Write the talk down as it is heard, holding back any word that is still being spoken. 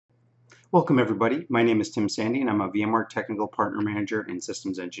Welcome everybody. My name is Tim Sandy and I'm a VMware Technical Partner Manager and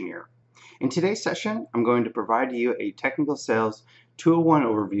Systems Engineer. In today's session, I'm going to provide you a Technical Sales 201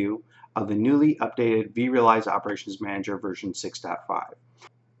 overview of the newly updated vRealize Operations Manager version 6.5.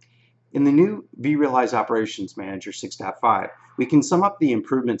 In the new vRealize Operations Manager 6.5, we can sum up the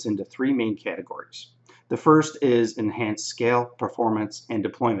improvements into three main categories. The first is enhanced scale, performance, and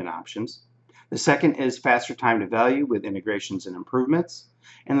deployment options. The second is faster time to value with integrations and improvements.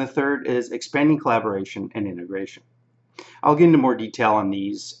 And the third is expanding collaboration and integration. I'll get into more detail on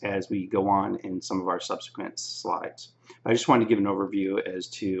these as we go on in some of our subsequent slides. I just wanted to give an overview as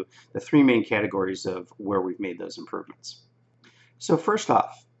to the three main categories of where we've made those improvements. So first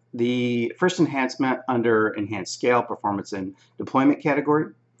off, the first enhancement under enhanced scale, performance, and deployment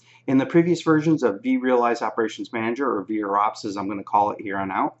category. In the previous versions of vRealize Operations Manager, or vROPs as I'm going to call it here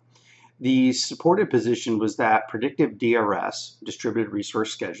on out, the supported position was that predictive DRS, Distributed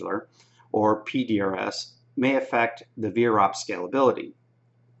Resource Scheduler, or PDRS, may affect the vROP scalability.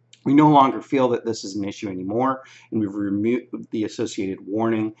 We no longer feel that this is an issue anymore, and we've removed the associated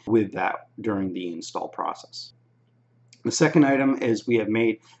warning with that during the install process. The second item is we have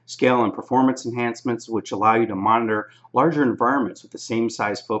made scale and performance enhancements which allow you to monitor larger environments with the same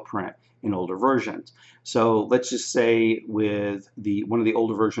size footprint in older versions. So let's just say with one of the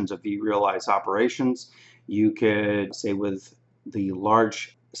older versions of vRealize Operations, you could say with the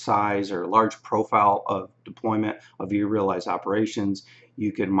large size or large profile of deployment of vRealize Operations,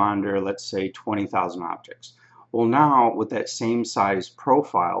 you could monitor, let's say, 20,000 objects. Well, now with that same size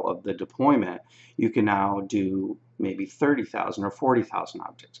profile of the deployment, you can now do maybe 30,000 or 40,000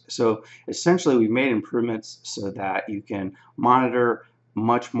 objects. So essentially we've made improvements so that you can monitor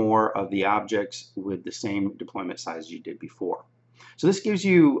much more of the objects with the same deployment size you did before. So this gives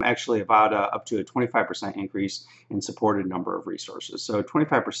you actually about up to a 25% increase in supported number of resources. So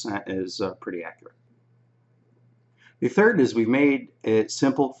 25% is pretty accurate. The third is we've made it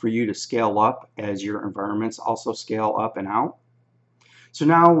simple for you to scale up as your environments also scale up and out. So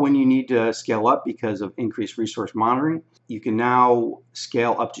now when you need to scale up because of increased resource monitoring, you can now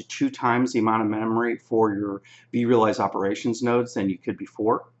scale up to 2 times the amount of memory for your vRealize operations nodes than you could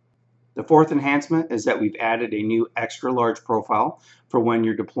before. The fourth enhancement is that we've added a new extra large profile for when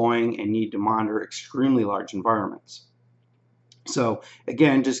you're deploying and need to monitor extremely large environments. So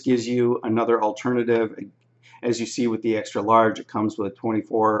again, just gives you another alternative. As you see with the extra large, it comes with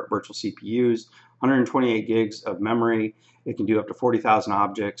 24 virtual CPUs, 128 gigs of memory. It can do up to 40,000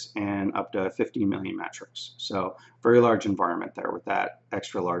 objects and up to 15 million metrics. So very large environment there with that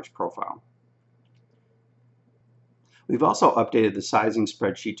extra large profile. We've also updated the sizing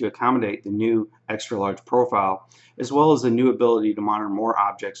spreadsheet to accommodate the new extra large profile, as well as the new ability to monitor more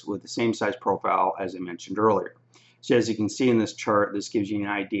objects with the same size profile as I mentioned earlier. So as you can see in this chart, this gives you an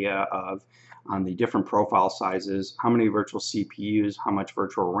idea of on the different profile sizes, how many virtual CPUs, how much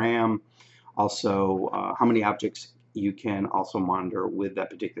virtual RAM, also how many objects you can also monitor with that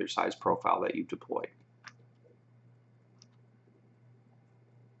particular size profile that you've deployed.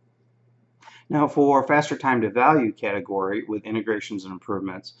 Now for faster time to value category with integrations and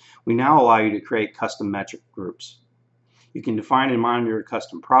improvements, we now allow you to create custom metric groups. You can define and monitor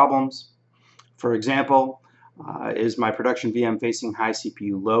custom problems. For example, is my production VM facing high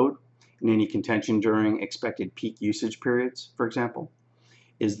CPU load and any contention during expected peak usage periods, for example?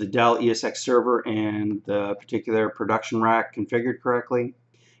 Is the Dell ESX server and the particular production rack configured correctly?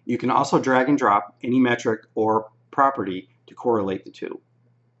 You can also drag and drop any metric or property to correlate the two.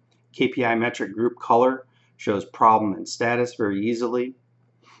 KPI metric group color shows problem and status very easily.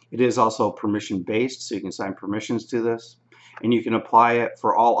 It is also permission based, so you can assign permissions to this, and you can apply it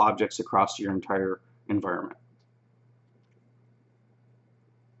for all objects across your entire environment.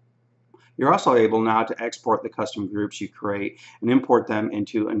 You're also able now to export the custom groups you create and import them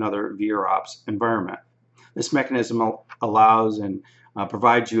into another vROPs environment. This mechanism allows and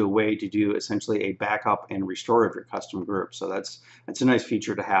provides you a way to do essentially a backup and restore of your custom group. So that's a nice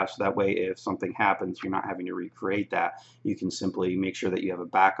feature to have, so that way if something happens, you're not having to recreate that. You can simply make sure that you have a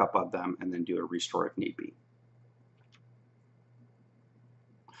backup of them and then do a restore if need be.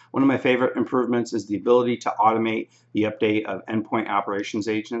 One of my favorite improvements is the ability to automate the update of endpoint operations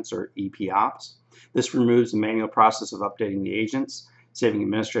agents, or EPOps. This removes the manual process of updating the agents, saving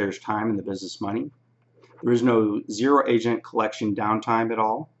administrators time and the business money. There is no zero agent collection downtime at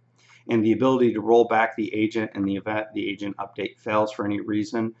all, and the ability to roll back the agent in the event the agent update fails for any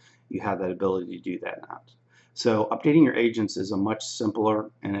reason, you have that ability to do that now. So updating your agents is a much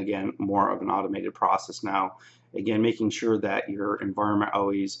simpler and again more of an automated process now. Again, making sure that your environment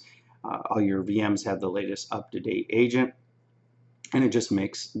always, all your VMs have the latest up-to-date agent. and it just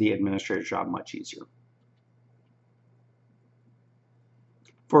makes the administrator's job much easier.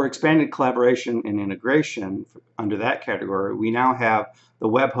 For expanded collaboration and integration under that category, we now have the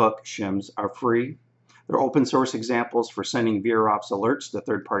webhook shims are free. They're open source examples for sending vROPs alerts to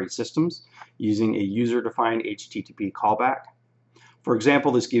third-party systems using a user-defined HTTP callback. For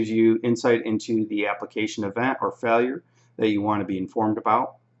example, this gives you insight into the application event or failure that you want to be informed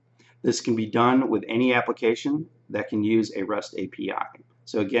about. This can be done with any application that can use a REST API.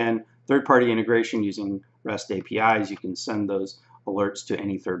 So again, third-party integration using REST APIs, you can send those alerts to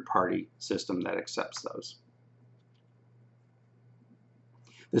any third-party system that accepts those.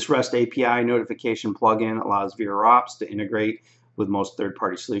 This REST API notification plugin allows vROPs to integrate with most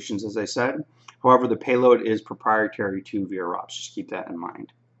third-party solutions, as I said. However, the payload is proprietary to vROPs. Just keep that in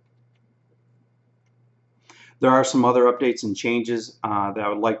mind. There are some other updates and changes that I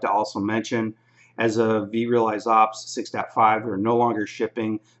would like to also mention. As of vRealize Ops 6.5, we're no longer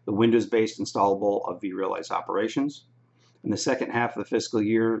shipping the Windows-based installable of vRealize operations. In the second half of the fiscal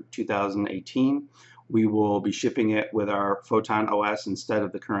year 2018, we will be shipping it with our Photon OS instead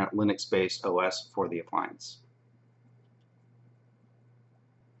of the current Linux-based OS for the appliance.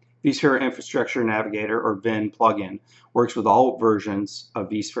 vSphere Infrastructure Navigator, or VIN plugin, works with all versions of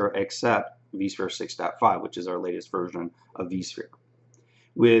vSphere except vSphere 6.5, which is our latest version of vSphere.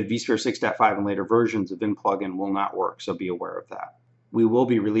 With vSphere 6.5 and later versions, the VIN plugin will not work, so be aware of that. We will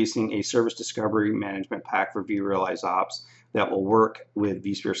be releasing a service discovery management pack for vRealize Ops that will work with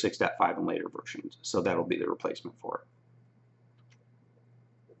vSphere 6.5 and later versions, so that'll be the replacement for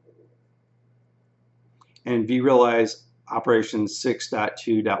it. And vRealize operations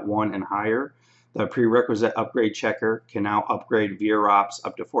 6.2.1 and higher, the prerequisite upgrade checker can now upgrade vROPs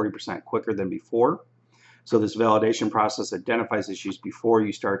up to 40% quicker than before. So this validation process identifies issues before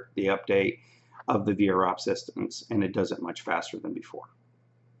you start the update of the vROP systems, and it does it much faster than before.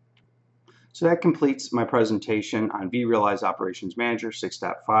 So that completes my presentation on vRealize Operations Manager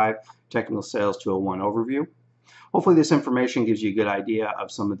 6.5 Technical Sales 201 overview. Hopefully this information gives you a good idea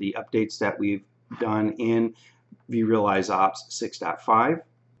of some of the updates that we've done in vRealize Ops 6.5.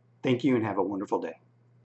 Thank you and have a wonderful day.